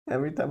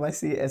Every time I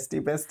see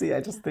SD Bestie,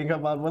 I just think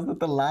about, was it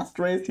the last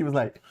race? He was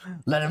like,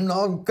 let him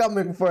know I'm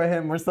coming for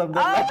him or something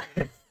like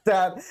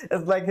that.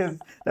 It's like that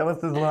was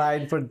his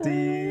line for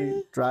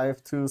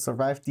Drive to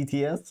Survive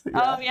DTS.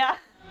 Yeah. Oh, yeah.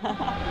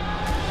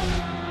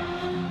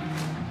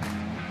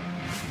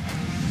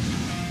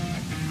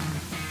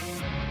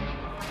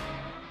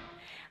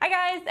 Hi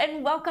guys,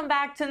 and welcome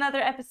back to another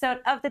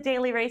episode of the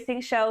Daily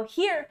Racing Show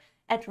here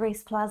at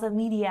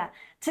RacePlazaMedia.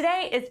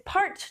 Today is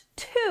part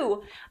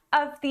 2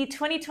 of the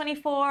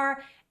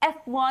 2024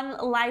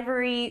 F1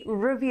 livery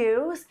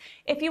reviews.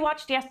 If you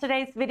watched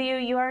yesterday's video,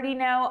 you already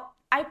know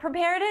I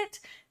prepared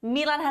it.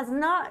 Milan has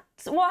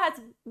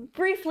has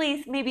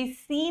briefly maybe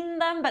seen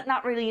them, but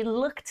not really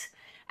looked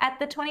at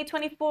the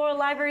 2024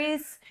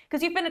 liveries,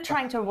 because you've been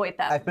trying to avoid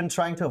them. I've been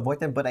trying to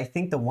avoid them, but I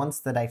think the ones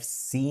that I've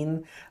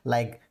seen,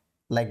 like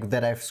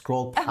that I've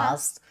scrolled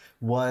past,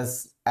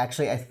 was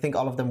actually, I think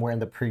all of them were in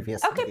the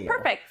previous video. Okay,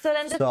 perfect. So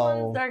then these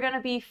ones are going to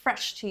be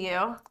fresh to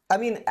you. I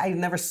mean, I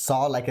never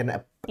saw like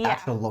an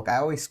actual look. I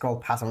always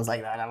scrolled past and was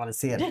like, I want to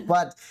see it.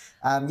 But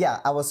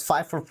yeah, I was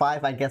 5 for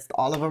 5. I guessed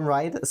all of them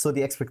right. So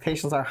the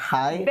expectations are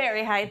high.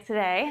 Very high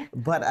today.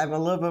 But I'm a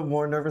little bit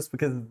more nervous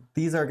because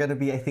these are going to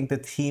be, I think, the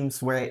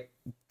teams where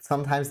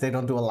sometimes they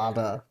don't do a lot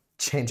of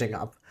changing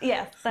up.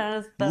 Yes, that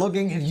is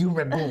looking at you,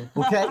 Red Bull.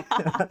 Okay,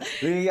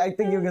 I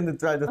think you're gonna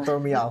try to throw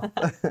me off.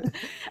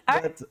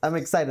 But I'm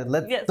excited.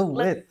 Let's do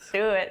it.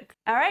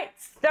 All right,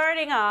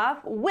 starting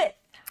off with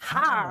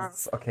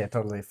Haas. Okay, I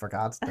totally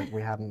forgot that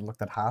we hadn't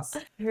looked at Haas.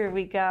 Here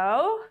we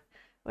go.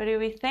 What do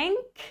we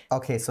think?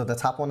 Okay, so the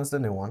top one is the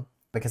new one,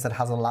 because it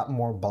has a lot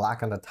more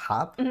black on the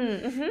top,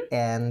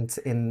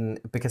 and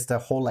because the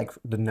whole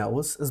the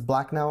nose is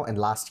black now, and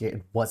last year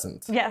it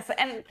wasn't. Yes,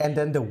 and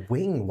then the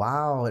wing,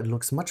 wow, it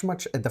looks much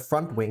the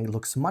front wing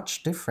looks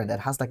much different. It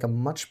has like a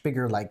much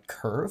bigger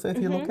curve if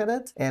you look at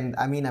it. And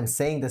I mean, I'm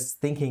saying this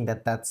thinking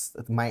that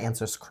my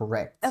answer is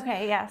correct.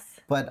 Okay, yes.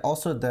 But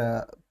also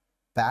the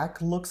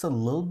back looks a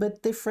little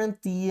bit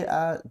different.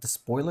 The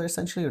spoiler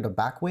essentially, or the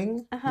back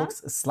wing,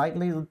 looks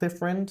slightly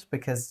different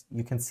because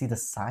you can see the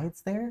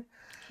sides there.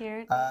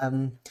 Here.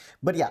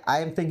 But yeah, I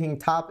am thinking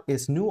top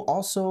is new.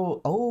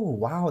 Also, oh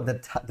wow,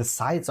 the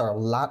sides are a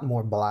lot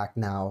more black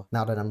now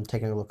that I'm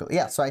taking a look.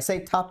 Yeah, so I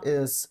say top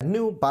is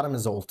new, bottom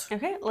is old.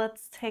 Okay,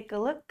 let's take a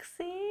look,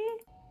 see.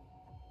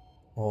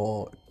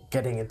 Oh,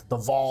 getting into the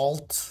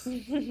vault.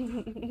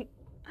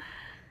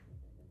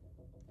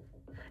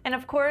 And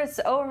of course,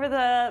 over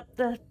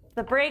the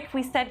break,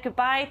 we said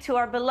goodbye to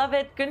our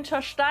beloved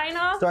Günther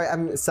Steiner. Sorry,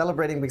 I'm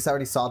celebrating because I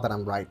already saw that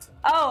I'm right.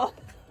 Oh.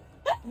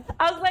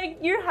 I was like,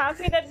 you're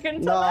happy that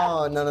Günther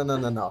left?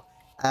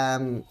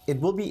 No. It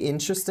will be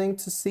interesting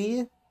to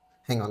see.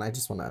 Hang on, I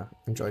just want to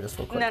enjoy this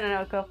real quick.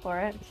 No, go for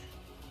it.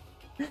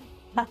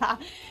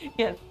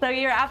 Yes, so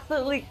you're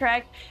absolutely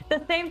correct.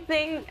 The same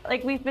thing,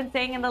 like we've been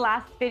saying in the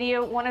last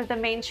video, one of the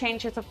main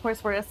changes, of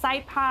course, were the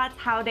side pods.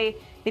 How they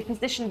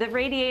position the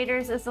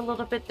radiators is a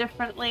little bit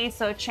differently,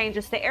 so it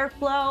changes the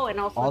airflow and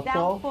also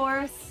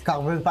downforce.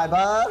 Carbon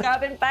fiber.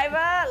 Carbon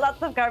fiber,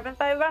 lots of carbon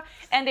fiber.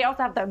 And they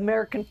also have the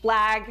American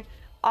flag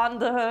on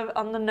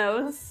the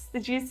nose.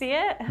 Did you see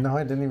it? No,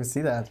 I didn't even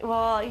see that.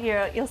 Well,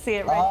 here, you'll see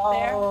it right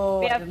there.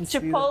 We have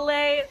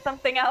Chipotle,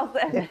 something else,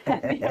 and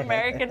the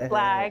American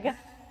flag.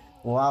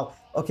 Wow.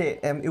 Okay,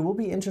 it will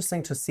be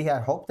interesting to see. I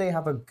hope they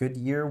have a good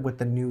year with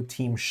the new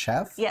team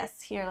chef.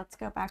 Yes, here, let's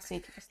go back so you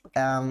can just look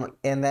at it.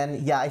 And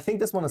then, yeah, I think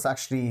this one is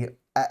actually,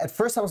 at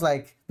first I was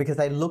like, because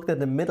I looked at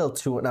the middle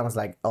too, and I was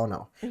like, oh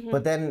no.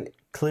 But then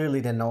clearly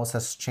the nose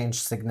has changed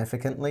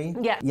significantly.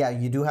 Yeah. Yeah,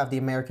 you do have the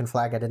American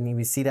flag. I didn't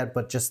even see that,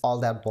 but just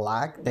all that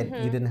black that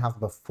you didn't have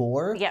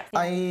before. Yeah.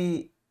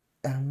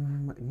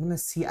 I'm gonna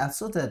see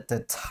also that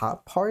the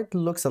top part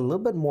looks a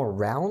little bit more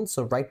round,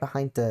 so right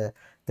behind the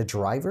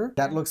driver,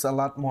 that looks a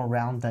lot more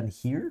round than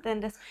here,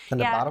 than the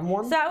bottom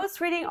one. So I was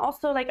reading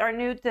also, like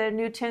the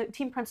new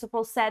team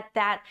principal said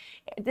that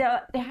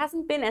there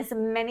hasn't been as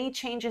many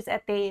changes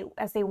as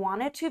they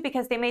wanted to,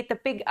 because they made the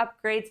big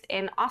upgrades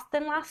in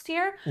Austin last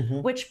year,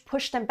 which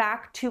pushed them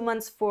back 2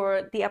 months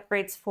for the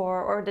upgrades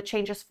or the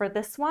changes for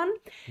this one.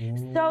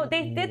 So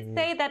they did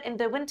say that in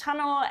the wind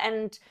tunnel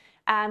and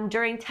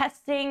during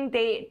testing,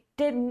 they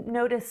did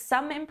notice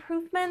some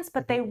improvements,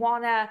 but they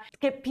want to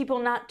get people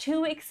not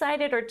too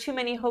excited or too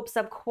many hopes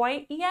up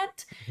quite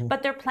yet.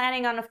 But they're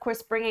planning on, of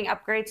course, bringing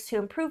upgrades to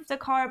improve the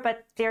car,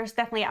 but there's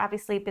definitely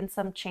obviously been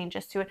some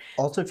changes to it.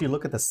 Also, if you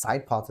look at the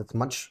side pods, it's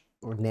much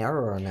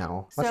narrower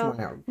now. Much more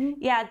narrow.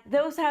 Yeah,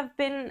 those have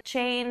been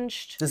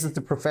changed. This is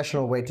the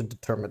professional way to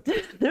determine.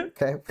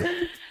 Okay.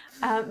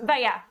 But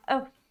yeah.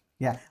 Oh.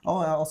 Yeah. Oh,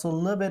 also a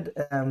little bit,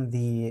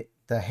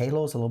 the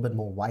halo is a little bit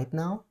more white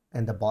now,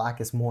 and the black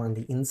is more on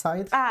the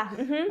inside.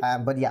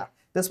 But yeah,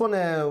 this one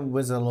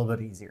was a little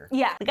bit easier.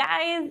 Yeah,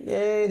 guys.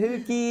 Yay,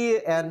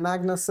 Huki and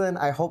Magnussen.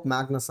 I hope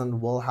Magnussen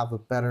will have a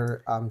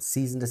better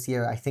season this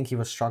year. I think he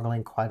was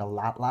struggling quite a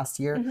lot last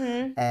year.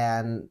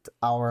 And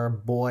our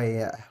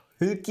boy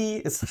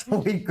Hülki, is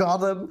we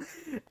got him,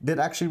 did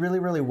actually really,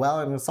 really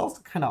well. And it's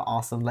also kind of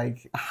awesome,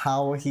 like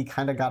how he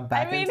kind of got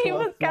back into he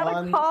was kind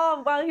of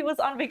calm while he was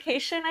on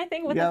vacation, I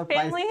think, with his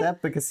family. By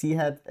step, because he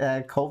had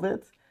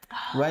COVID.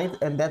 Right,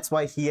 and that's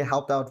why he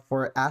helped out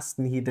for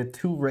Aston. He did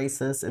 2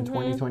 races in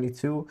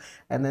 2022,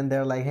 and then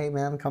they're like, "Hey,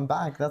 man, come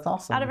back! That's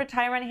awesome." Out of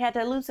retirement, he had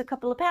to lose a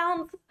couple of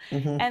pounds,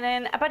 and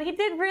then, but he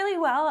did really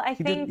well. I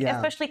think,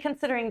 especially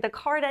considering the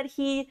car that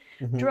he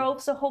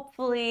drove. So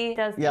hopefully,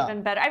 does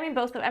even better. I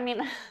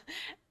mean,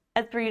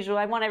 as per usual,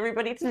 I want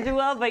everybody to do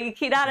well, but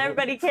not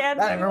everybody can.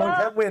 Not everyone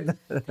can win.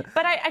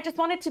 But I just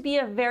want it to be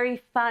a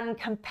very fun,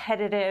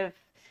 competitive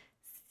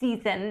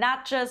season,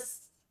 not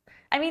just.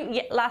 I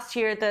mean, last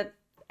year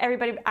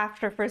everybody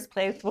after first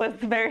place was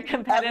very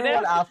competitive.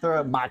 Everyone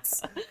after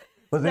Max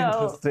was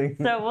interesting.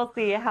 So we'll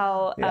see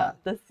how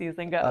this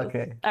season goes.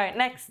 Okay. All right,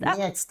 next up.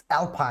 Next,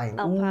 Alpine.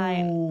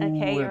 Alpine. Ooh,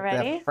 okay, you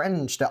ready?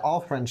 The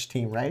all-French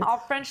team, right?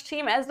 All-French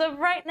team as of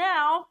right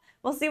now.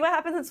 We'll see what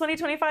happens in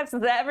 2025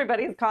 since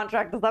everybody's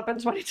contract is up in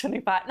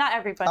 2025. Not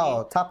everybody.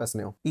 Oh, top is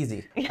new.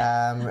 Easy.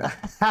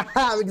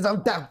 Because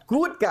I'm that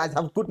good, guys.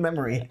 I have good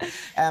memory.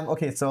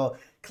 Okay, so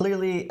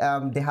clearly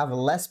they have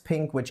less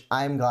pink, which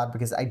I'm glad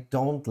because I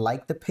don't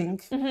like the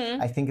pink.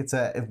 I think it's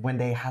when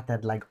they had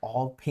that like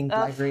all pink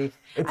livery.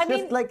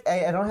 It's like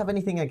I don't have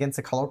anything against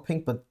the color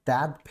pink, but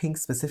that pink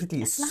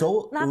specifically is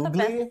so not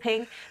ugly. The best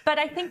pink, but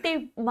I think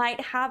they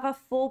might have a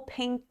full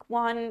pink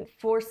one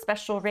for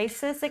special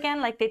races again,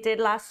 like they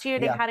did last year.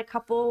 They had a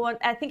couple.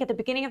 I think at the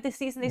beginning of the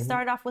season they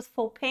started off with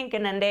full pink,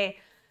 and then they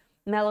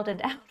mellowed it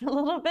down a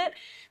little bit.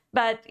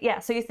 But yeah,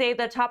 so you say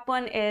the top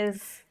one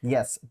is...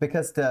 Yes,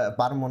 because the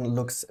bottom one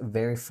looks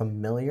very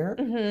familiar.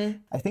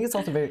 I think it's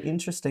also very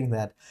interesting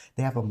that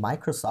they have a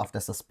Microsoft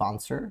as a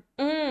sponsor.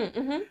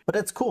 But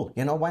it's cool,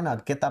 you know, why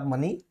not? Get that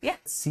money. Yeah.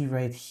 See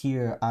right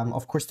here,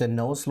 of course the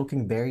nose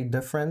looking very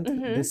different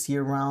this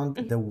year round.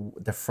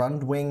 The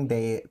front wing,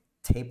 they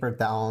tapered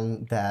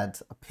down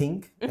that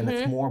pink and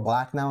it's more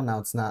black now. Now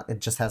it's not, it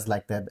just has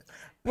like that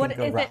pink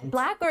around. Is it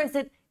black or is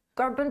it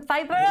carbon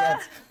fiber? Yeah,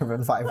 it's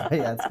carbon fiber.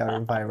 Yeah, it's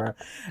carbon fiber.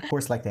 Of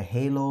course, like the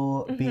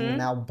halo being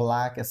now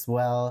black as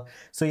well.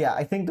 So yeah,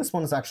 I think this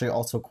one is actually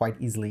also quite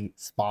easily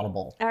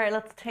spottable. All right,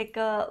 let's take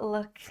a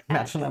look.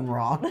 Imagine I'm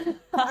wrong.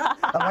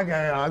 I'm like,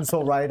 I'm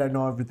so right. I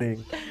know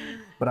everything.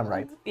 But I'm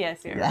right.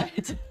 Yes, you're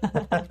right.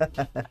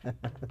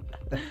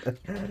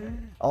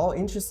 Oh,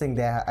 interesting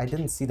there. I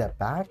didn't see that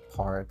back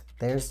part.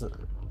 This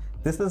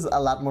is a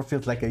lot more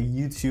feels like a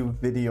YouTube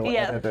video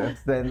editor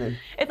than...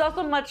 It's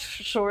also much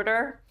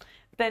shorter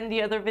than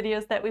the other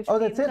videos that we've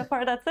seen so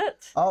far. That's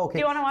it. Oh, okay. Do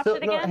you want to watch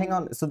it again? No, hang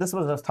on. So this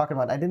was what I was talking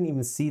about. I didn't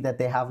even see that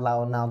they have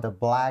now the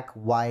black,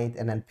 white,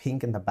 and then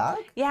pink in the back.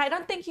 Yeah, I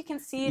don't think you can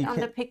see it on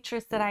the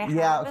pictures that I have.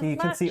 Yeah, okay, you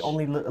can see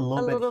only a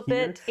little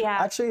bit here. Yeah.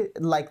 I actually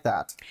like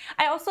that.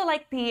 I also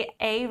like the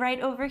A right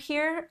over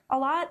here a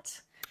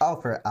lot. Oh,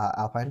 for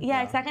Alpine?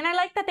 Yeah, exactly. And I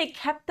like that they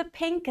kept the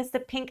pink because the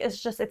pink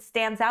is just, it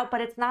stands out,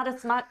 but it's not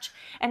as much.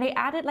 And they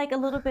added like a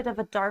little bit of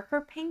a darker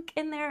pink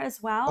in there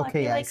as well.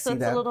 Okay, I feel so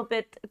it's a little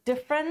bit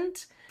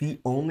different. The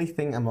only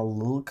thing I'm a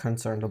little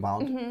concerned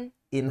about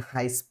in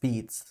high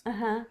speeds,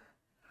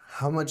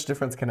 how much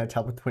difference can I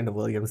tell between the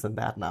Williams and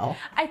that now?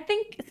 I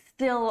think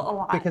still a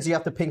lot. Because you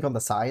have the pink on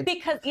the side?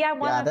 Because,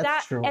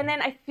 that's true. And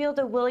then I feel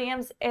the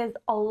Williams is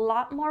a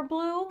lot more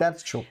blue.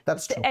 That's true.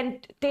 That's true.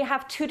 And they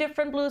have 2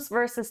 different blues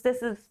versus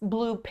this is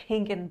blue,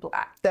 pink, and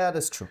black. That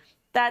is true.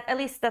 At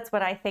least that's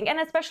what I think.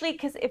 And especially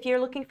because if you're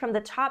looking from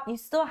the top, you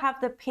still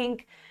have the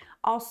pink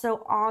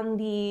also on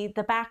the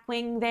back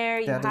wing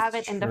there. You have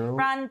it in the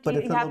front.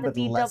 But you have the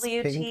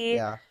DWT.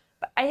 Yeah.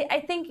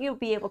 I think you'll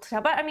be able to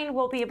tell. But I mean,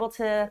 we'll be able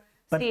to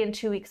see in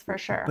 2 weeks for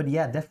sure. But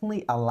yeah,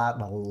 definitely a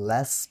lot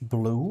less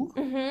blue.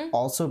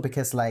 Also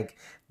because like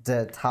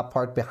the top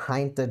part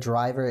behind the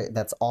driver,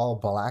 that's all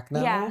black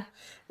now. Yeah.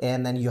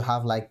 And then you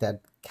have like that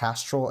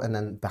Castrol and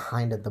then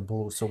behind it the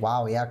blue. So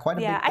wow, yeah, quite a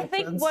big difference. I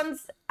think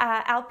once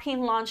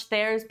Alpine launched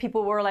theirs,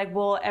 people were like,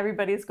 well,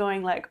 everybody's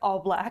going like all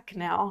black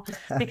now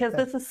because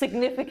this is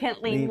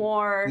significantly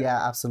more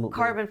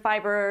carbon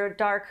fiber,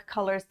 dark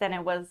colors than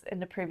it was in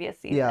the previous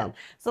season. Yeah.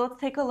 So let's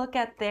take a look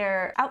at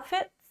their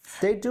outfits.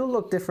 They do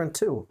look different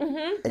too.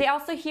 They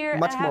also here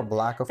much more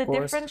black, of course. The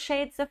different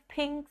shades of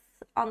pinks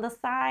on the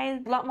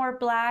side, a lot more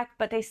black,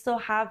 but they still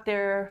have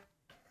their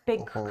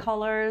big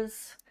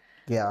colors.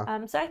 Yeah.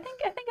 So I think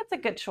it's a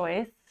good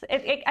choice. I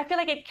feel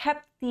like it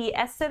kept the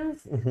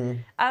essence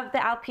of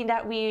the Alpine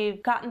that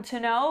we've gotten to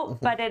know,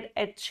 but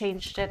it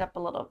changed it up a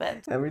little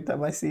bit. Every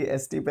time I see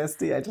SD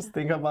Bestie, I just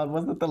think about,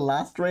 was it the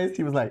last race?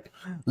 He was like,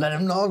 let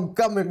him know I'm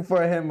coming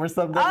for him or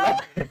something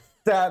like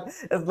that.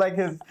 It's like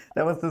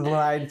that was his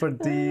line for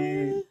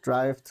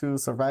Drive to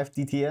Survive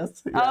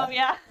DTS. Yeah. Oh,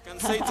 yeah. I can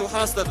say to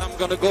Haas that I'm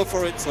going to go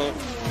for it, so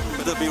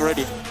better be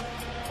ready.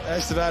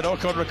 Esteban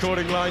Ocon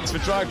recording lines for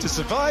Drive to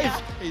Survive.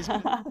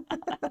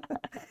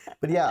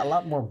 But yeah, a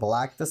lot more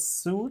black, the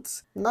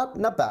suit. Not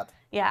bad.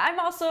 Yeah, I'm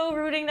also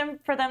rooting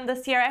for them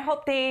this year. I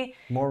hope they...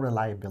 More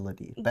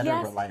reliability, better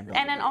reliability.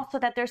 And then also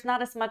that there's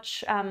not as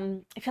much... I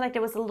feel like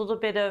there was a little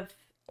bit of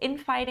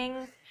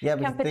infighting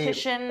because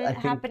competition I think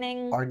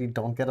happening. already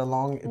don't get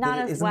along.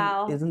 Not as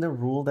well. Isn't the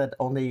rule that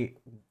only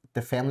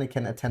the family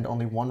can attend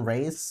only one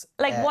race?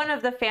 Like one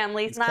of the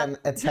families can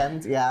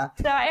attend, yeah.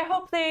 So I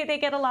hope they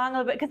get along a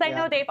little bit, because I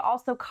know they've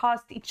also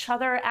caused each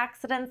other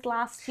accidents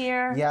last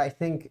year. Yeah, I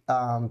think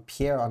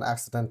Pierre on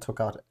accident took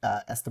out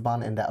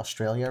Esteban in the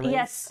Australia race.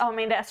 Yes, I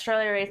mean the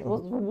Australia race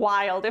was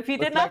wild. If you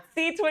did not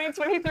see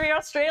 2023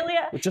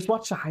 Australia, just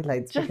watch the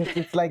highlights, because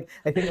it's like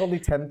I think only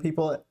 10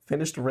 people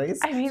finished the race,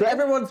 I mean, so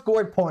everyone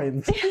scored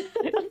points.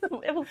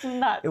 It was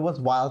nuts. It was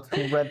wild.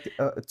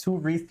 Two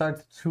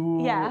restarts,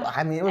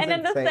 I mean, it was and then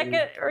insane. the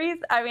second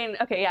race, I mean,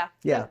 okay, yeah.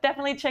 Just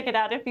definitely check it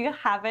out if you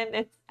haven't.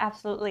 It's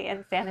absolutely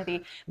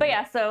insanity. But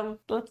yeah, so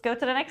let's go to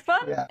the next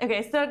one. Yeah.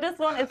 Okay, so this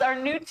one is our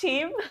new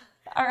team.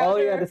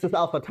 This is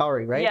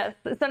AlphaTauri, right? Yes.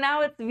 So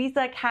now it's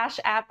Visa Cash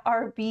App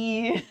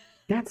RB.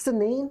 That's the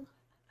name?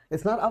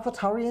 It's not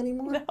AlphaTauri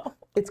anymore? No.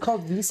 It's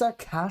called Visa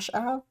Cash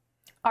App?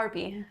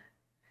 RB.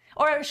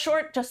 Or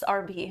short, just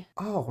RB.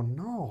 Oh,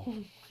 no.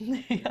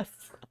 Yes.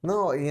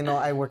 No, you know,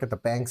 I work at the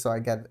bank, so I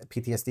get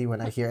PTSD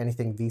when I hear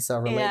anything Visa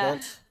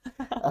related.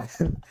 Yeah.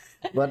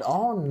 But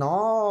oh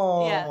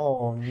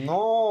no,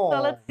 no.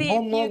 So let's see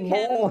if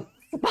you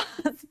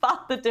can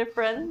spot the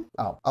difference.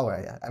 Oh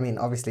yeah. I mean,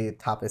 obviously,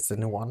 top is the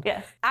new one.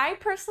 Yes. I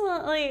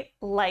personally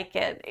like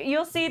it.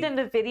 You'll see it in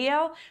the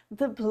video.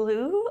 The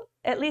blue,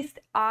 at least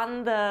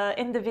in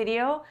the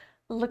video,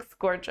 looks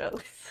gorgeous.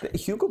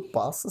 Hugo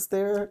Boss is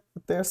their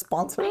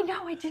sponsor. I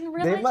know, I didn't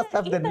realize. They must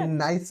have the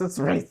nicest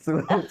race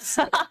suits.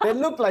 They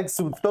look like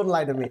suits, don't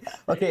lie to me.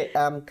 Okay,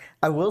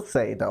 I will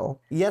say though,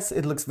 yes,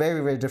 it looks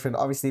very, very different.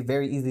 Obviously,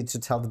 very easy to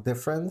tell the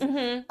difference.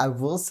 I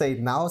will say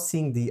now,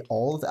 seeing the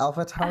old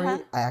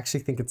AlphaTauri, I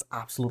actually think it's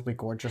absolutely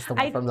gorgeous, the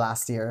one from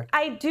last year.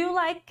 I do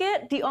like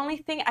it. The only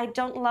thing I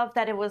don't love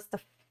that it was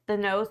the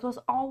nose was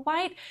all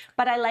white,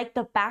 but I like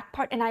the back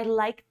part, and I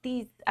like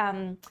these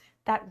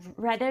that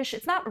reddish,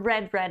 it's not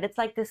red, it's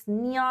like this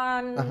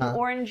neon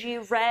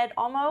orangey red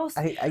almost.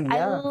 I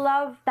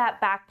love that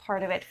back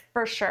part of it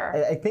for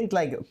sure. I think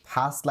like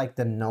past like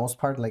the nose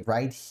part, like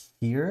right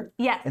here,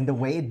 and the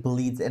way it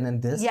bleeds in, and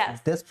this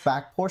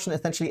back portion,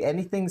 essentially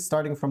anything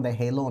starting from the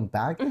halo and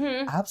back,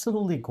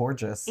 absolutely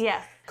gorgeous.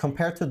 Yes.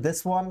 Compared to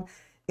this one,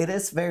 it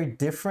is very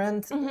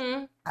different.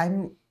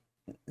 I'm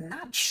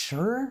not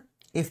sure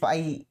if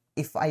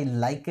I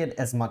like it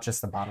as much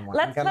as the bottom one.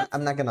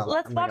 I'm not gonna.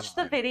 Let's watch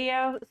the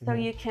video so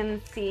you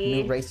can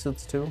see. New race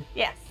suits too?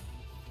 Yes.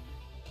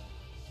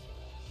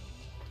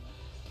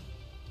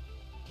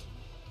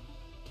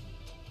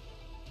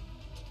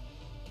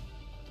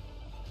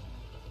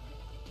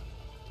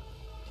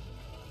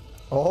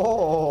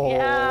 Oh.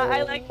 Yeah,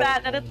 I like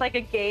that it's like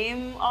a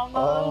game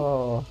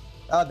almost.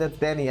 Oh, that's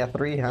Danny at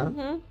 3,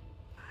 huh?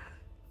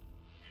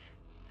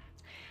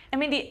 I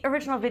mean, the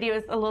original video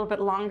is a little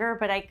bit longer,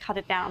 but I cut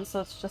it down,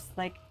 so it's just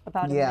like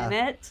about a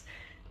minute.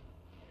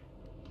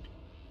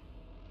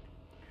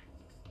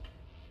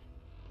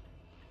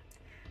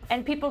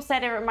 And people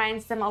said it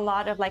reminds them a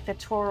lot of like the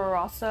Toro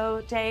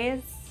Rosso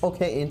days.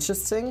 Okay,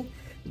 interesting.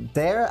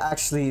 There,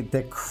 actually,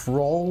 the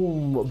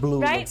chrome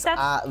blue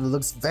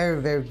looks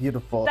very, very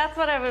beautiful. That's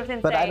what I was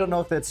saying. But I don't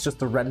know if it's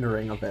just a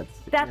rendering of it.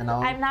 You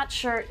know? I'm not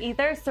sure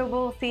either, so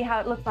we'll see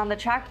how it looks on the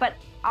track. But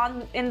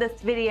in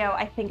this video,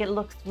 I think it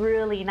looks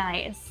really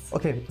nice.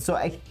 Okay, so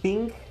I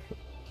think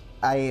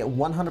I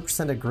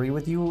 100% agree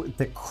with you.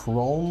 The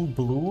chrome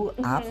blue,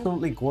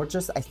 absolutely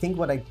gorgeous. I think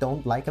what I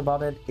don't like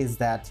about it is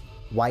that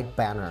white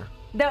banner.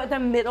 The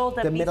middle.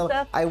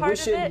 I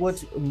wish it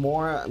would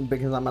more,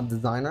 because I'm a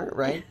designer,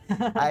 right?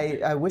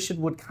 I wish it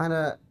would kind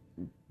of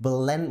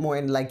blend more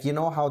in, like, you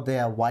know how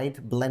the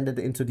white blended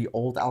into the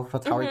old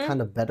AlphaTauri kind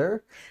of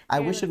better. I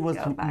wish it was.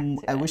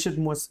 I wish it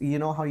was. You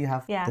know how you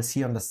have this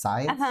here on the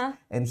side,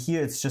 and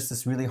here it's just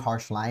this really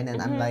harsh line,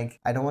 and I'm like,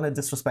 I don't want to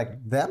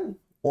disrespect them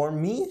or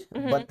me,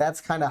 but that's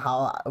kind of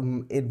how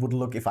it would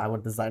look if I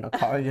would design a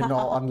car, you know,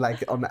 on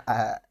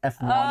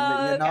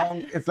F1, you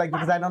know? It's like,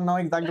 because I don't know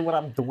exactly what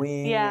I'm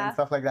doing and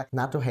stuff like that.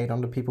 Not to hate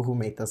on the people who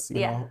made this, you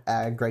know,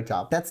 great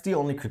job. That's the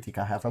only critique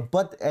I have.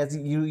 But as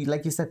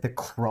like you said, the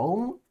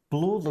chrome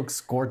blue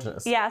looks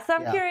gorgeous. Yeah, so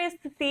I'm curious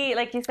to see,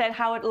 like you said,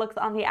 how it looks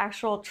on the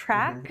actual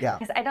track.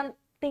 Because I don't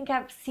think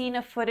I've seen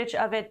a footage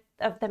of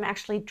them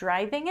actually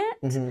driving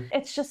it.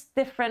 It's just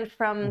different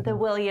from the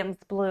Williams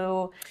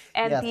blue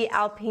and the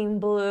Alpine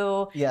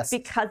blue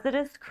because it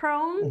is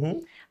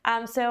chrome.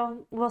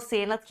 So we'll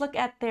see. Let's look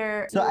at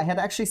their... So I had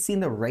actually seen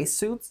the race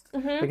suits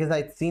because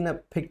I'd seen a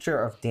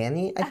picture of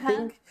Danny, I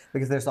think,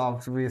 because there's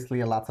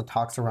obviously lots of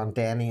talks around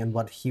Danny and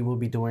what he will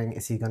be doing.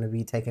 Is he going to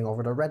be taking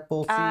over the Red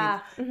Bull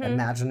seat?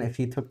 Imagine if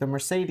he took the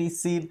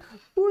Mercedes seat.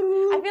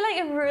 I feel like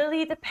it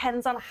really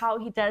depends on how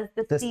he does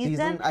this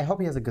season. I hope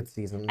he has a good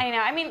season. I know.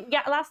 I mean,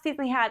 yeah, last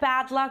season he had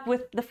bad luck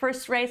with the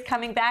first race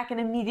coming back and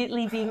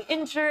immediately being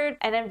injured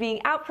and then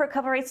being out for a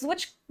couple races,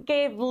 which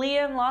gave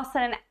Liam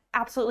Lawson an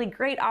absolutely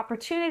great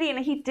opportunity, and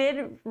he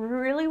did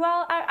really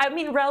well. I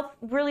mean,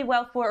 really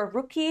well for a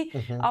rookie,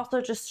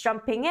 also just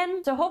jumping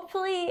in. So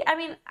hopefully, I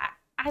mean,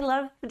 I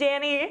love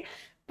Danny,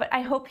 but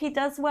I hope he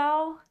does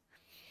well.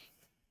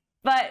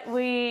 But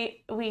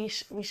we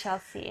shall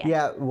see.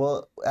 Yeah,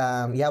 well,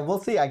 we'll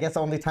see. I guess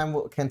only time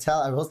can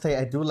tell. I will say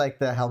I do like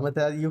the helmet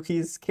that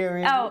Yuki's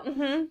carrying.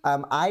 Oh,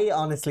 I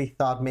honestly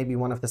thought maybe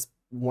one of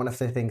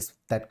the things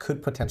that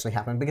could potentially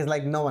happen, because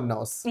like no one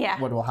knows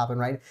what will happen,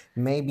 right?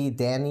 Maybe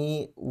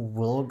Danny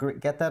will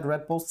get that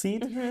Red Bull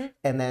seat,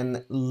 and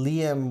then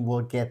Liam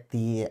will get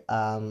the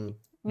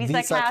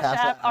Visa Cash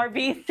App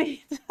RB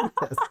seat.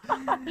 Yes,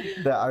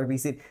 the RB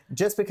seat.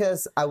 Just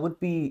because I'd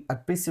be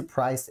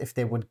surprised if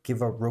they would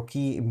give a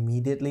rookie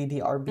immediately the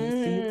RB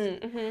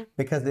seat,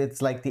 because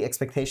it's like the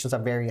expectations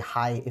are very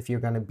high if you're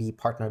going to be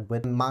partnered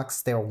with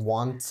Max. They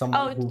want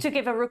someone to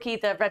give a rookie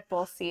the Red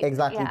Bull seat.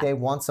 Exactly. They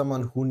want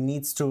someone who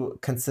needs to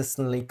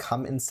consistently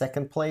come in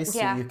second place.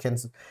 So you can,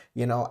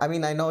 I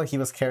mean, I know he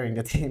was carrying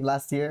the team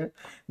last year.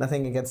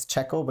 Nothing against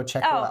Checo, but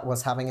Checo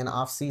was having an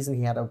off season.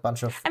 He had a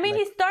bunch of. I mean,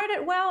 he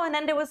started well, and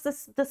then there was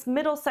this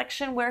middle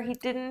section where he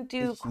didn't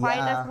do quite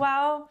as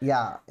well.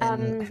 Yeah,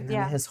 and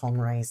then his home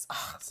race.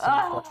 So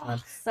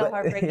unfortunate. So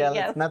heartbreaking.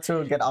 Let's not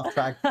to get off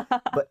track.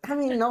 But I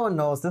mean, no one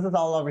knows. This is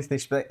all obviously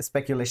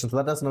speculations.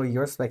 Let us know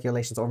your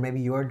speculations, or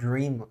maybe your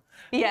dream.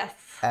 Yes.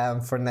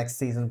 For next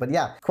season. But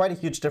yeah, quite a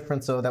huge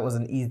difference. So that was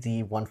an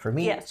easy one for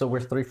me. Yes. So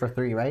we're 3 for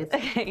 3, right?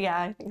 Yeah,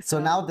 I think so.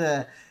 So now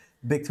the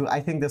big two. I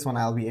think this one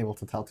I'll be able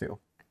to tell too,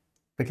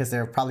 because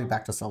they're probably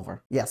back to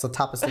silver. Yeah. So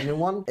top is the new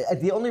one.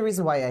 The only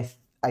reason why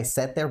I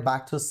said they're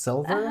back to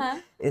silver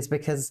is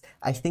because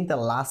I think the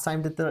last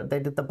time they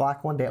did the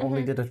black one, they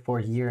only did it for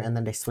a year and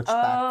then they switched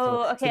back.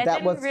 Oh, okay. I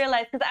didn't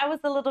realize, because I was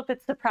a little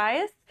bit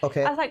surprised.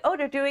 Okay. I was like, oh,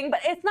 they're doing, but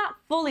it's not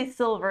fully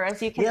silver,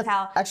 as you can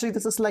tell. Actually,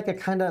 this is like a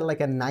kind of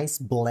like a nice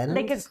blend.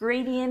 Like a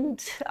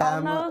gradient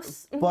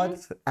almost.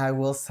 But I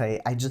will say,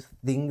 I just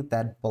think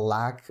that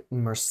black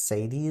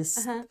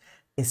Mercedes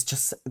is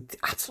just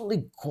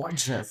absolutely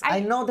gorgeous. I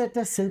know that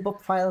the silver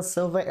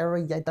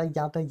era, yada,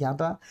 yada,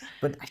 yada,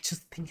 but I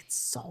just think it's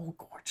so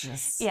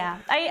gorgeous. Yeah,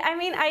 I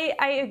mean,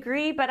 I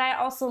agree, but I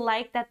also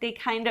like that they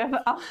kind of,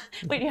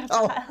 wait, you have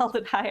to hold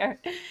it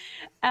higher.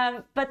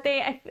 But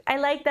I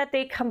like that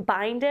they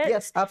combined it.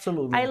 Yes,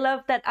 absolutely. I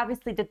love that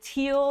obviously the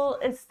teal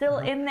is still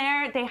in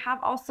there. They have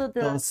also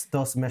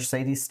those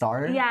Mercedes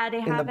stars they have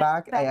in the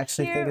back. I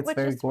actually here, think it's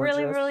very gorgeous.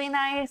 Really, really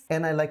nice.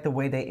 And I like the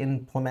way they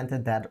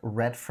implemented that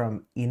red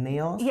from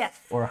Ineos. Yes.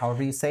 Or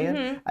however you say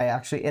it. I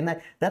actually,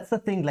 that's the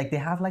thing, like they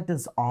have like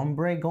this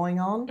ombre going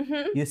on.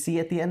 You see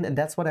at the end, and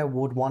that's what I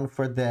would want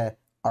for the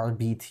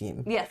RB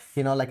team. Yes.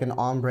 Like an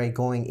ombre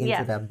going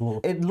into that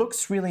blue. It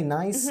looks really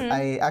nice.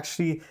 I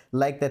actually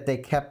like that they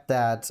kept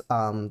that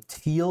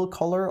teal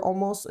color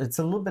almost. It's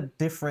a little bit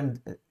different,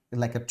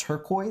 like a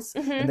turquoise,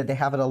 and that they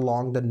have it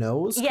along the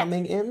nose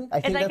coming in. I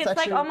think it's that's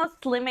actually like almost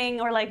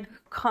slimming or like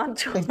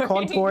contouring.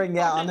 Contouring,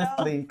 yeah,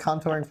 honestly,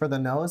 contouring for the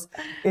nose.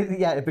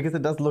 Because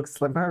it does look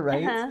slimmer,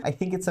 right? I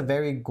think it's a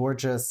very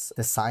gorgeous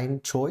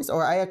design choice,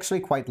 or I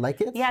actually quite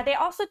like it. Yeah, they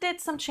also did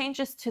some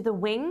changes to the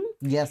wing.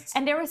 Yes.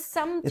 And there was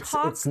some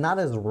talk. It's not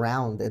as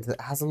round. It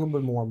has a little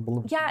bit more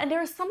blue. Yeah, and there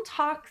were some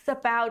talks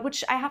about,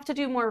 which I have to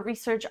do more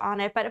research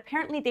on it, but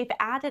apparently they've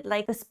added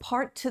like this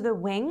part to the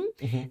wing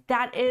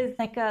that is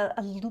like a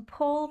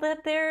loophole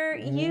that they're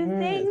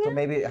using. So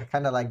maybe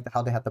kind of like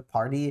how they had the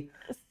party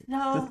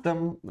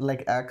system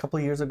like a couple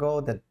of years ago,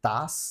 the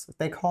DAS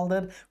they called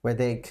it, where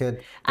the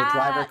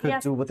driver could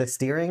do with the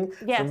steering.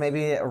 So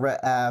maybe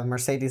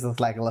Mercedes is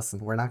like, listen,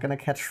 we're not gonna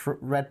catch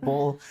Red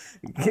Bull,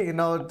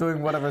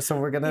 doing whatever. So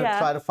we're gonna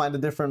try to find a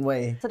different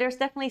way. So there's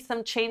definitely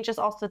some changes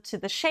also to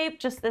the shape,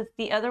 just as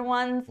the other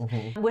ones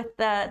with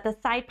the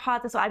side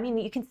pods as well. I mean,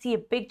 you can see a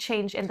big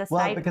change in the side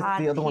pod. Well, because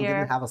the other one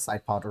didn't have a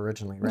side pod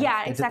originally, right?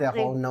 Yeah, exactly. They did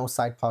the whole no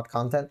side pod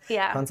concept.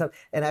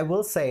 And I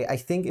will say, I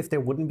think if there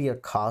wouldn't be a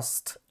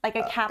cost, like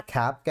a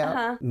cap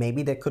gap,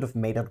 maybe they could have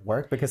made it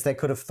work, because they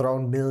could have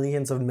thrown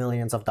millions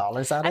of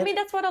dollars at it. I mean,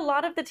 that's what a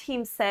lot of the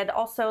teams said.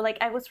 Also, like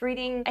I was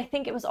reading, I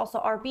think it was also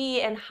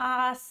RB and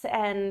Haas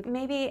and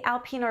maybe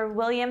Alpine or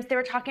Williams. They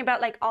were talking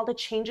about like all the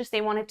changes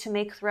they wanted to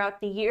make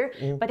throughout the year,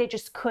 but they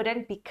just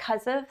couldn't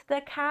because of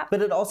the cap.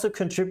 But it also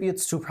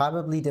contributes to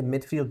probably the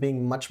midfield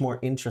being much more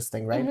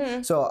interesting,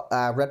 right? So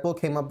Red Bull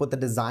came up with the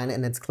design,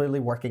 and it's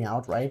clearly working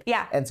out, right?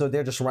 Yeah. And so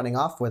they're just running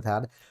off with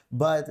that.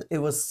 But it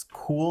was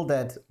cool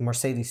that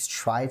Mercedes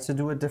tried to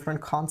do a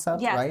different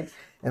concept, right?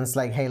 And it's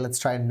like, hey, let's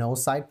try no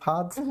side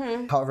pods.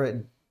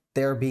 However,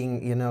 there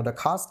being, the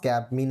cost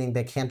gap, meaning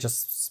they can't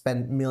just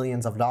spend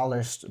millions of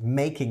dollars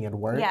making it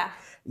work.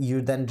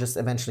 You then just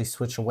eventually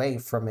switch away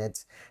from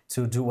it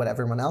to do what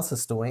everyone else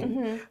is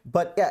doing.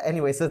 But yeah,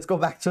 anyways, let's go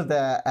back to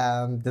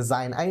the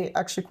design. I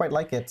actually quite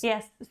like it.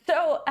 Yes.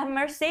 So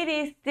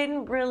Mercedes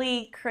didn't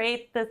really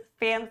create this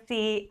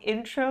fancy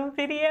intro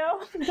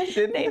video. They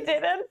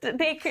didn't.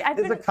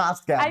 It's a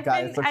cost gap,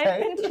 guys.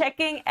 I've been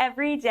checking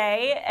every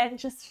day and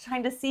just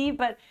trying to see,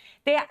 but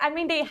they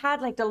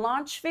had like the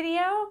launch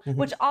video,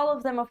 which all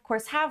of them of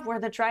course have, where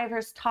the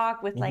drivers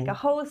talk with like a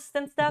host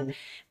and stuff,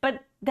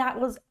 but that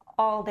was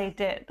all they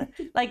did.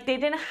 Like they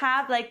didn't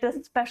have like the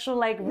special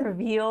like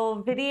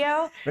reveal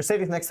video.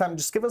 Mercedes, next time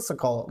just give us a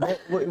call.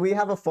 We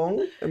have a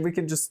phone and we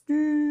can just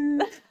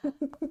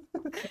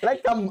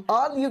Like, come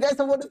on, you guys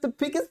are one of the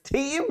biggest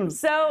teams.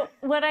 So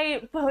what I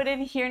put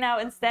in here now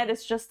instead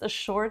is just a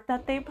short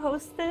that they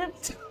posted.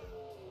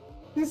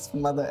 These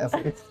mother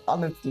effers,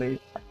 honestly.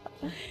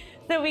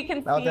 So we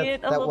can see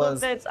it a little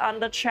bit on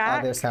the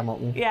track. There's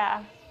Hamilton.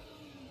 Yeah.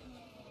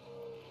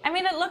 I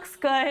mean, it looks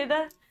good,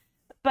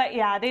 but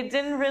yeah, they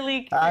didn't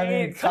really create... I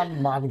mean,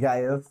 come on,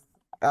 guys.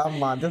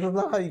 Come on, this is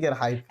not how you get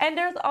hype. And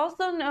there's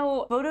also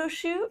no photo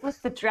shoot with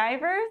the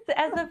drivers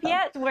as of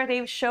yet, where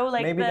they show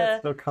like Maybe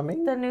that's still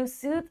coming? the new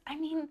suits. I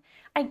mean,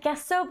 I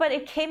guess so, but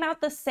it came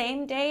out the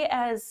same day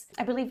as,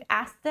 I believe,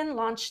 Aston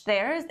launched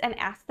theirs, and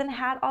Aston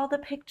had all the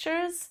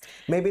pictures.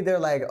 Maybe they're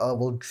like,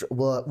 oh,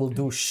 we'll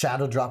do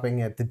shadow dropping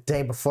it the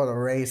day before the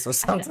race or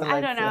something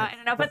I don't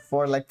know, but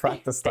before like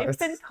practice starts.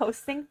 They've been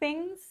posting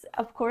things,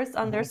 of course,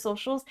 on their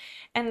socials,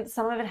 and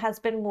some of it has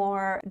been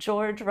more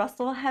George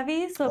Russell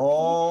heavy.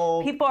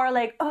 So people are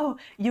like, "Oh,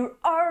 you're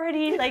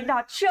already like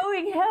not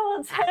showing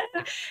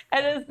Hamilton,"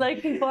 and it's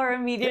like people are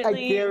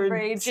immediately I guarantee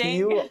raging.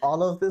 you,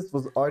 all of this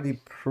was already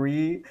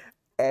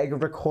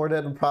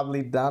recorded and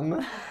probably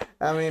done.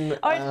 I mean,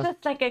 or it's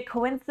just like a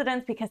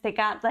coincidence because they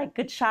got like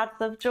good shots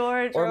of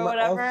George or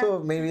whatever. Also,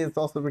 maybe it's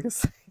also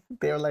because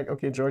they're like,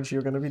 okay, George,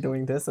 you're gonna be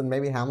doing this, and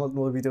maybe Hamilton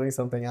will be doing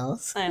something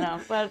else. I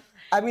know, but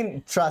I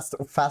mean,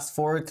 fast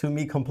forward to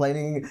me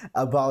complaining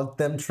about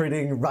them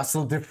treating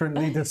Russell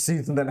differently this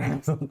season than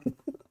Hamilton.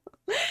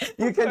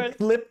 You can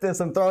clip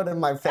this and throw it in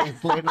my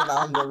face later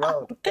down the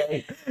road,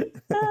 okay?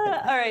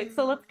 all right,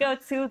 so let's go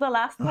to the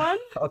last one.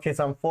 Okay,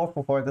 so I'm 4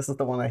 for 4. This is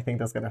the one I think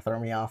that's gonna throw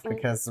me off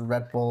because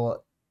Red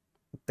Bull,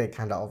 they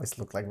kind of always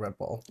look like Red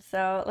Bull.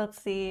 So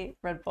let's see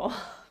Red Bull.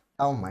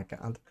 Oh my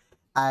god.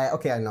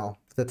 Okay, I know.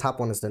 The top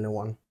one is the new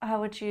one. How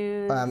would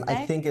you say?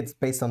 I think it's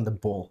based on the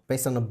bull.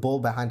 Based on the bull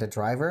behind the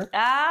driver.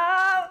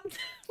 Oh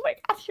my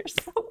god, you're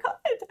so good.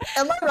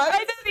 Am I right?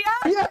 I did,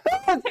 yeah.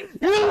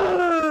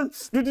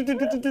 Yes!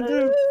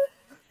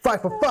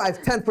 5 for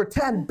 5, 10 for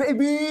 10,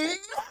 baby!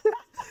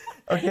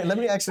 Okay, let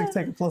me actually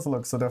take a closer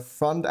look. So the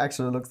front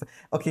actually looks...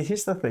 Okay,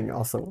 here's the thing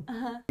also.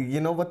 You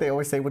know what they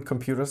always say with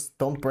computers?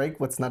 Don't break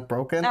what's not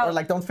broken. Or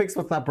like, don't fix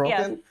what's not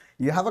broken. Yes.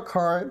 You have a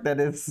car that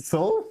is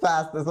so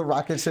fast as a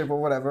rocket ship or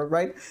whatever,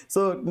 right?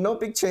 So no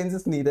big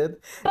changes needed.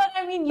 But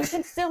I mean, you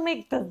can still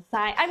make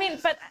design. I mean,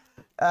 but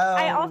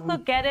I also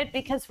get it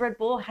because Red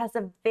Bull has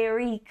a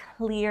very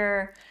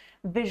clear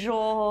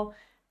visual...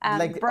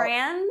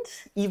 brand,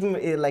 even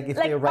like if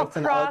they write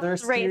in other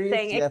series,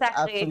 racing, yes,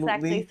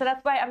 exactly. So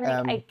that's why I'm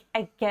like,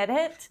 I get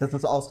it. This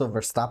is also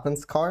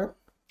Verstappen's car.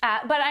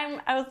 But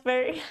I was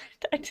very,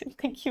 I didn't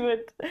think you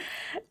would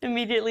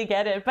immediately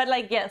get it. But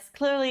like, yes,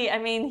 clearly, I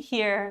mean,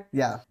 here.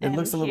 Yeah, it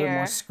looks a little bit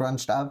more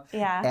scrunched up.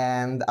 Yeah.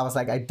 And I was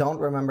like, I don't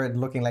remember it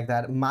looking like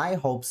that. My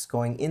hopes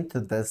going into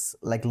this,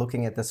 like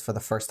looking at this for the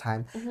first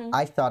time,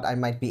 I thought I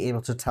might be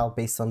able to tell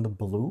based on the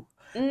blue.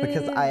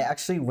 Because I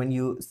actually, when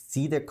you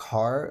see the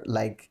car,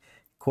 like,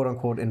 quote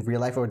unquote, in real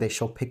life, or they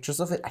show pictures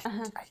of it, I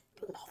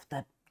love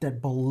that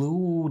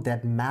blue,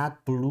 that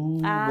matte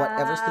blue,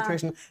 whatever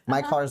situation.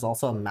 My car is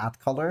also a matte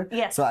color.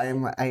 Yes. So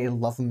I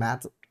love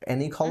matte,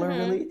 any color,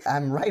 really.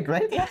 I'm right?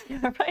 Yeah,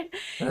 you're right.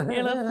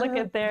 Here, let's look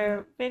at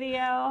their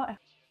video.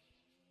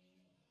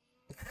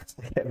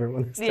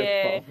 Everyone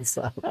is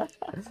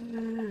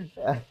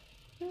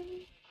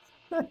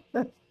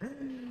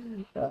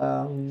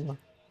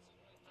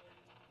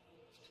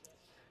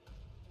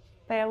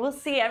But yeah, we'll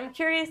see. I'm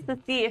curious to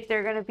see if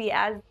they're going to be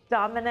as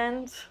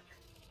dominant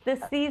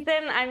this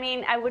season. I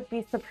mean, I would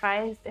be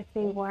surprised if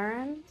they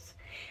weren't.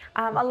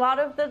 A lot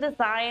of the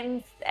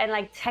designs and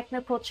like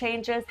technical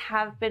changes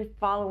have been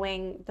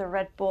following the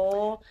Red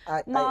Bull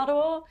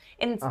model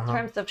in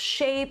terms of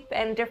shape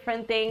and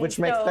different things. Which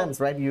makes sense,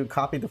 right? You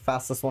copy the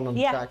fastest one on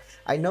the track.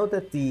 I know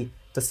that the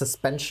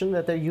suspension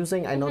that they're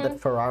using, I know that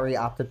Ferrari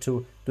opted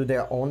to do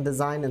their own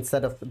design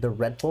instead of the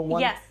Red Bull one.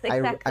 Yes,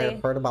 exactly. I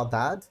heard about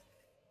that.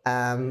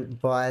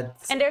 But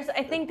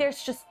I think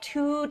there's just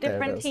 2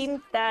 different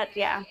teams that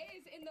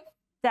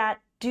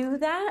do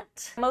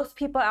that. Most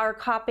people are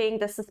copying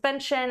the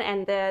suspension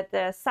and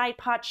the side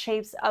pod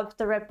shapes of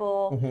the Red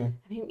Bull.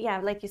 I mean,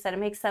 yeah, like you said, it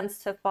makes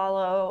sense to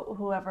follow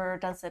whoever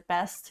does it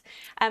best.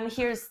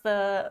 Here's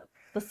the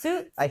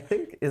suits. I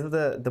think, is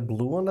the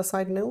blue on the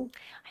side new?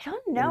 I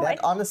don't know.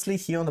 That, honestly,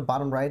 here on the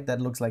bottom right,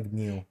 that looks like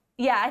new.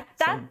 Yeah,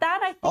 that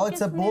I think oh,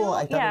 it's is a bull. new.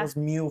 I thought it was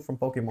Mew from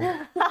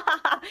Pokemon.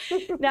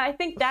 No, I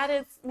think that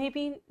is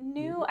maybe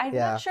new. I'm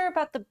not sure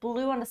about the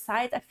blue on the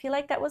sides. I feel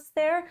like that was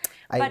there.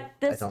 But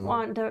this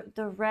one,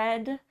 the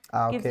red,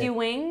 gives you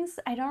wings.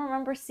 I don't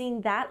remember seeing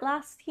that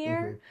last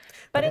year.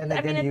 But then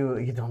again,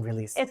 you don't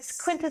really see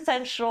it's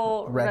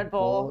quintessential Red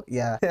Bull.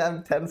 Yeah,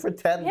 I'm 10 for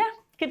 10. Yeah,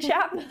 good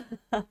job.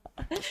 All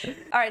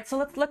right, so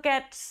let's look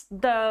at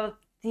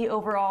the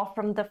overall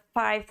from the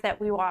 5 that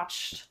we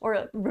watched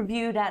or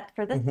reviewed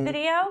for this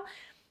video.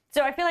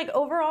 So I feel like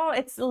overall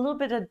it's a little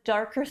bit a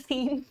darker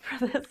theme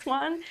for this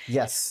one.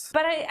 Yes.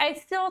 But I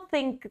still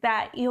think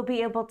that you'll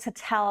be able to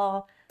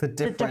tell the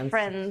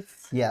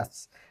difference.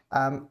 Yes.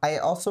 I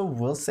also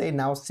will say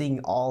now seeing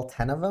all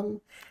 10 of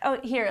them. Oh,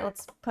 here,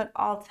 let's put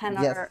all 10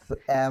 on our...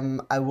 Yes,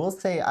 I will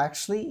say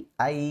actually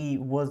I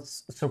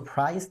was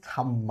surprised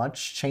how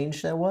much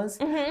change there was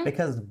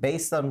because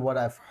based on what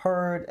I've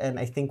heard and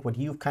I think what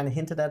you've kind of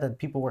hinted at, that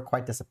people were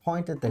quite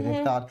disappointed that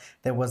they thought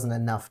there wasn't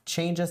enough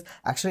changes.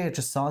 Actually, I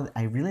just saw,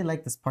 I really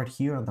like this part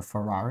here on the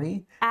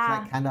Ferrari. It's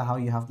like kind of how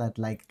you have that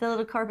like... The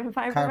little carbon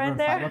fiber right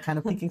there. Fiber kind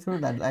of peeking through.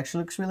 That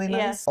actually looks really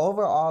nice.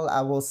 Overall,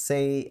 I will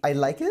say I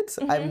like it.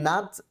 I'm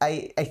not...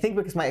 I think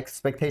because my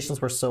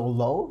expectations were so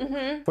low,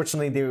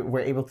 fortunately they were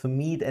able to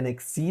meet and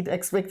exceed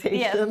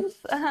expectations.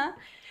 Yes.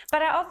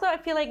 But I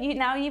feel like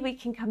we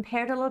can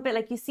compare it a little bit.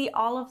 Like you see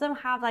all of them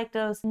have like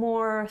those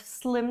more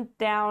slimmed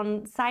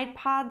down side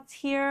pods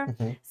here.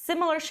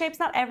 Similar shapes,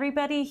 not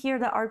everybody. Here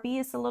the RB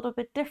is a little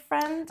bit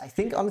different. I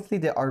think honestly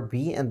the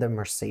RB and the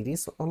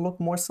Mercedes look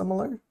more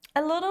similar.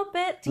 A little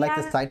bit, like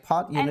the side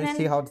pod, you know,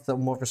 see how it's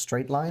more of a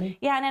straight line?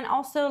 Yeah, and then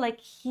also like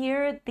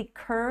here, the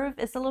curve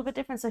is a little bit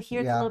different. So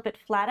here it's a little bit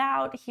flat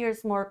out.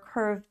 Here's more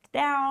curved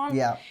down.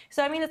 Yeah.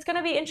 So, I mean, it's going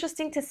to be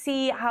interesting to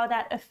see how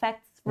that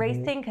affects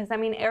racing. Because, I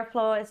mean,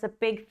 airflow is a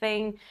big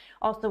thing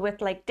also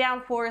with like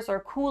downforce or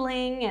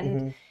cooling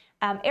and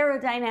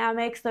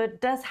aerodynamics. So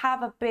it does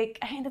have a big,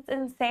 I mean, it's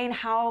insane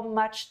how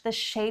much the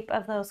shape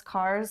of those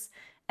cars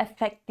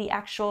affect the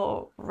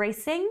actual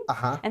racing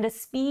and the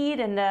speed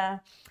and the...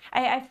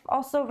 I've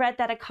also read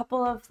that a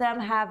couple of them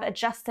have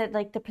adjusted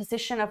like the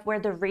position of where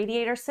the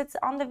radiator sits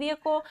on the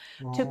vehicle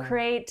to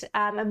create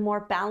a more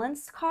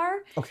balanced car.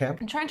 Okay.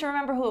 I'm trying to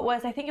remember who it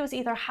was. I think it was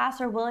either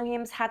Haas or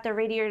Williams had the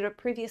radiator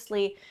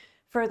previously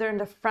further in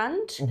the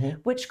front,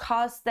 which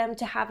caused them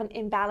to have an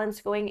imbalance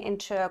going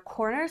into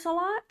corners a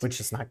lot. Which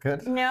is not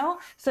good. No,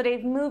 so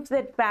they've moved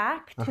it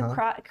back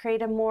to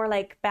create a more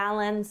like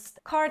balanced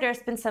car.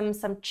 There's been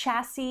some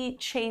chassis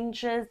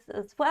changes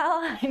as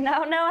well. I now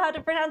know how to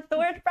pronounce the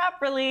word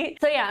properly.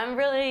 So yeah, I'm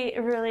really,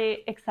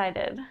 really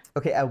excited.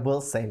 Okay, I will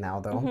say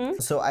now though,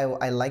 so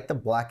I like the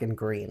black and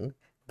green,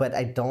 but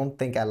I don't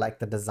think I like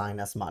the design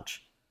as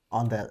much.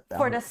 On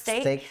the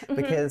stake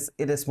because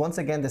it is once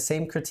again the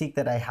same critique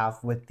that I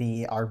have with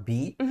the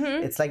RB.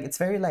 It's like it's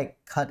very like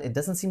cut. It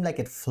doesn't seem like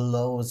it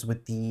flows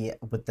with the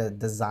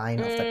design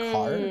of the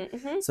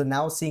car. So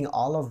now seeing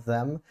all of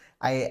them,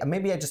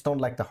 maybe I just don't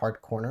like the hard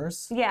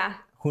corners. Yeah.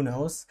 Who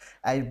knows?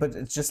 But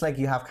it's just like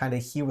you have kind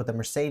of here with the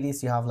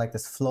Mercedes, you have like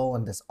this flow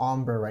and this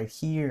ombre right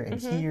here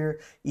and here,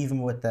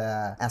 even with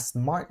the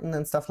Aston Martin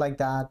and stuff like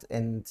that.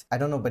 And I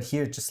don't know, but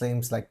here it just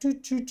seems like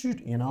toot, toot,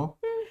 toot, you know?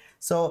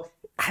 So,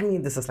 I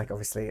mean, this is like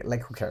obviously,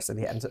 like who cares in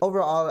the end?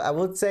 Overall, I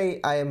would say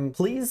I am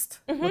pleased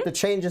with the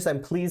changes.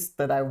 I'm pleased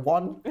that I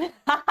won.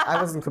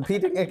 I wasn't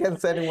competing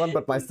against anyone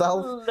but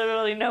myself.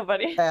 Literally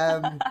nobody.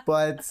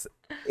 But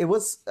it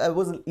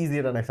wasn't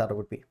easier than I thought it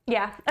would be.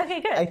 Yeah,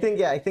 okay, good.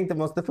 I think the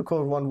most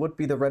difficult one would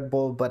be the Red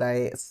Bull, but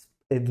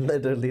it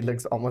literally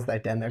looks almost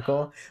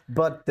identical,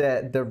 but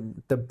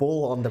the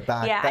bull on the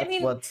back,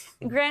 that's what...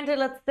 Granted,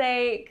 let's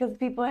say, because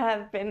people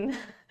have been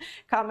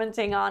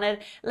commenting on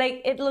it,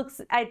 like it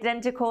looks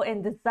identical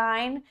in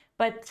design,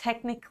 but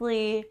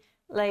technically,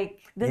 like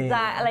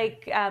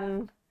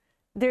design,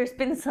 there's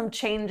been some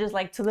changes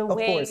like to the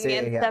wing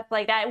and stuff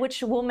like that,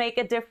 which will make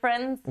a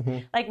difference,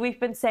 like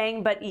we've been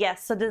saying. But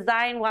yes, so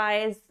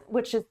design-wise,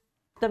 which is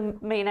the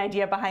main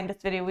idea behind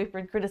this video, we've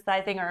been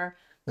criticizing or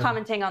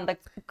commenting on the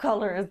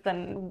colors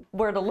and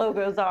where the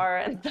logos are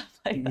and stuff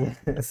like that.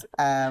 Yes,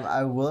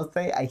 I will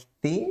say I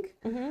think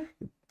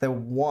the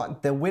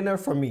winner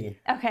for me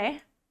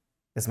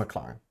is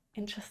McLaren.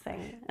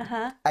 Interesting.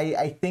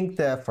 I think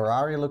the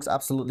Ferrari looks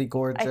absolutely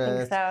gorgeous. I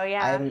think so,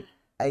 yeah.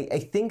 I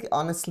think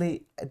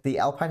honestly the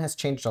Alpine has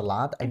changed a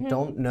lot. I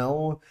don't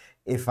know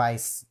if I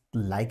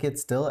like it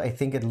still. I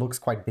think it looks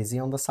quite busy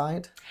on the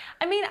side.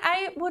 I mean,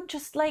 I would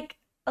just like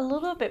a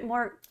little bit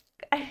more.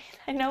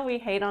 I know we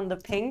hate on the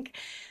pink,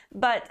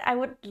 but I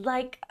would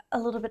like a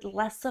little bit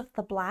less of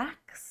the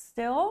black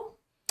still.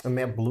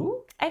 More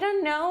blue? I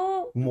don't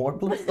know. More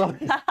blue? So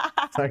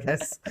I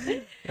guess.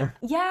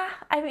 Yeah,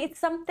 I mean, it's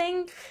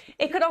something.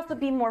 It could also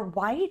be more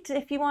white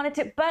if you wanted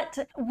to, but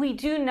we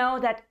do know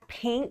that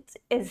paint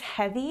is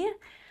heavy.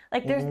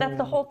 Like that's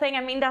the whole thing.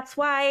 I mean, that's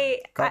why...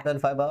 Carbon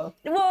fiber?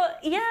 Well,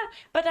 yeah,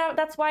 but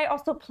that's why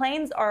also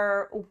planes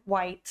are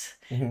white,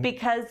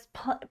 because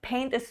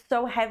paint is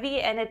so heavy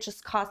and it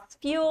just costs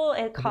fuel.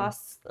 It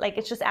costs, like,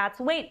 it just adds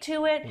weight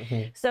to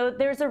it. So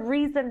there's a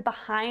reason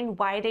behind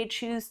why they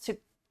choose to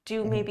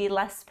do maybe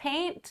less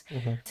paint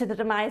to the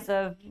demise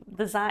of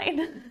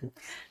design.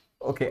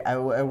 Okay, I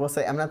will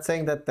say, I'm not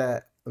saying that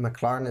the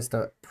McLaren is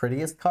the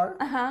prettiest car.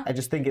 I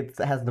just think it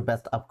has the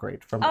best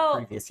upgrade from the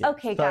previous year.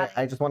 Okay, so got it.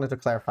 I just wanted to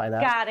clarify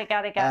that.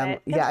 Got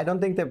it. Yeah, I don't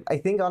think I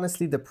think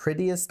honestly the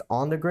prettiest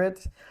on the grid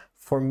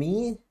for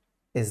me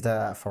is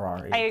the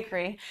Ferrari. I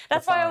agree.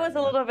 That's why I was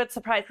a little bit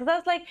surprised, because I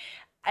was like,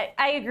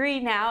 I agree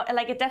now.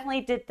 Like, it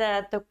definitely did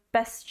the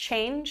best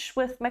change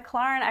with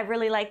McLaren. I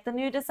really like the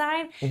new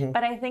design,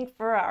 but I think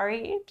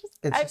Ferrari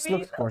just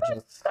looks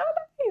gorgeous. So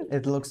nice.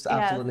 It looks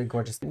absolutely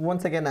gorgeous.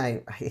 Once again, I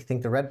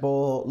think the Red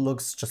Bull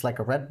looks just like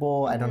a Red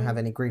Bull. I don't have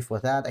any grief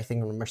with that. I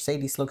think the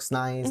Mercedes looks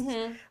nice.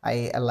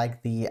 I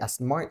like the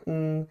Aston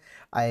Martin.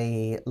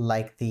 I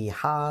like the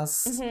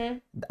Haas.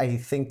 I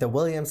think the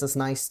Williams is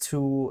nice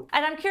too.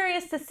 And I'm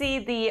curious to see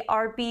the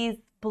RB's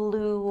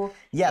blue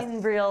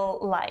in real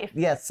life.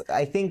 Yes,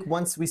 I think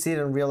once we see it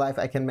in real life,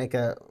 I can make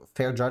a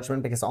fair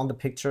judgment, because on the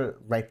picture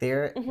right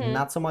there,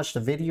 not so much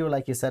the video,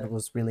 like you said,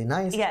 was really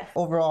nice. Yes.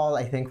 Overall,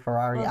 I think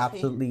Ferrari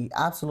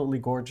absolutely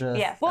gorgeous.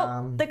 Yeah.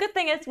 Well, the good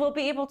thing is we'll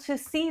be able to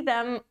see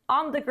them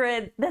on the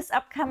grid this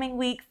upcoming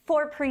week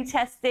for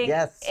pre-testing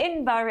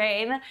in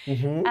Bahrain,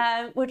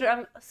 which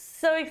I'm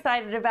so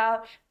excited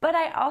about. But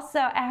I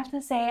have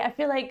to say, I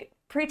feel like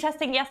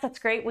pre-testing, yes, that's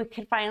great. We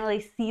can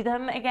finally see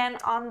them again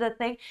on the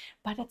thing,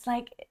 but it's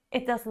like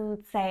it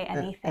doesn't say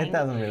anything. It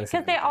doesn't really say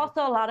because they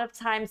also a lot of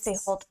times they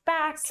hold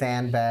back,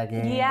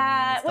 sandbagging,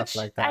 stuff which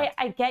like that.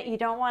 I get you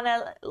don't want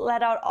to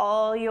let out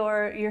all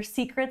your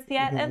secrets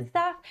yet and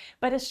stuff,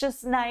 but it's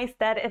just nice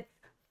that it's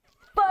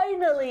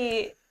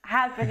finally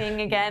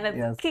happening again.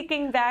 It's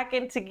kicking back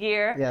into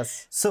gear.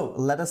 Yes. So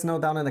let us know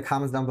down in the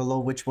comments down below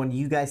which one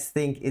you guys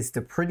think is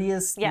the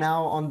prettiest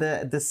now on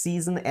the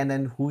season, and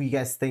then who you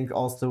guys think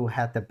also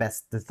had the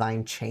best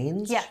design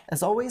change. Yeah.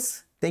 As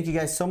always, thank you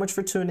guys so much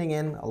for tuning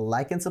in.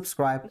 Like and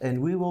subscribe, and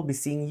we will be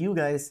seeing you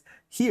guys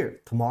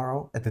here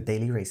tomorrow at the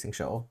Daily Racing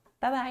Show.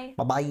 Bye-bye.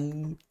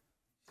 Bye-bye.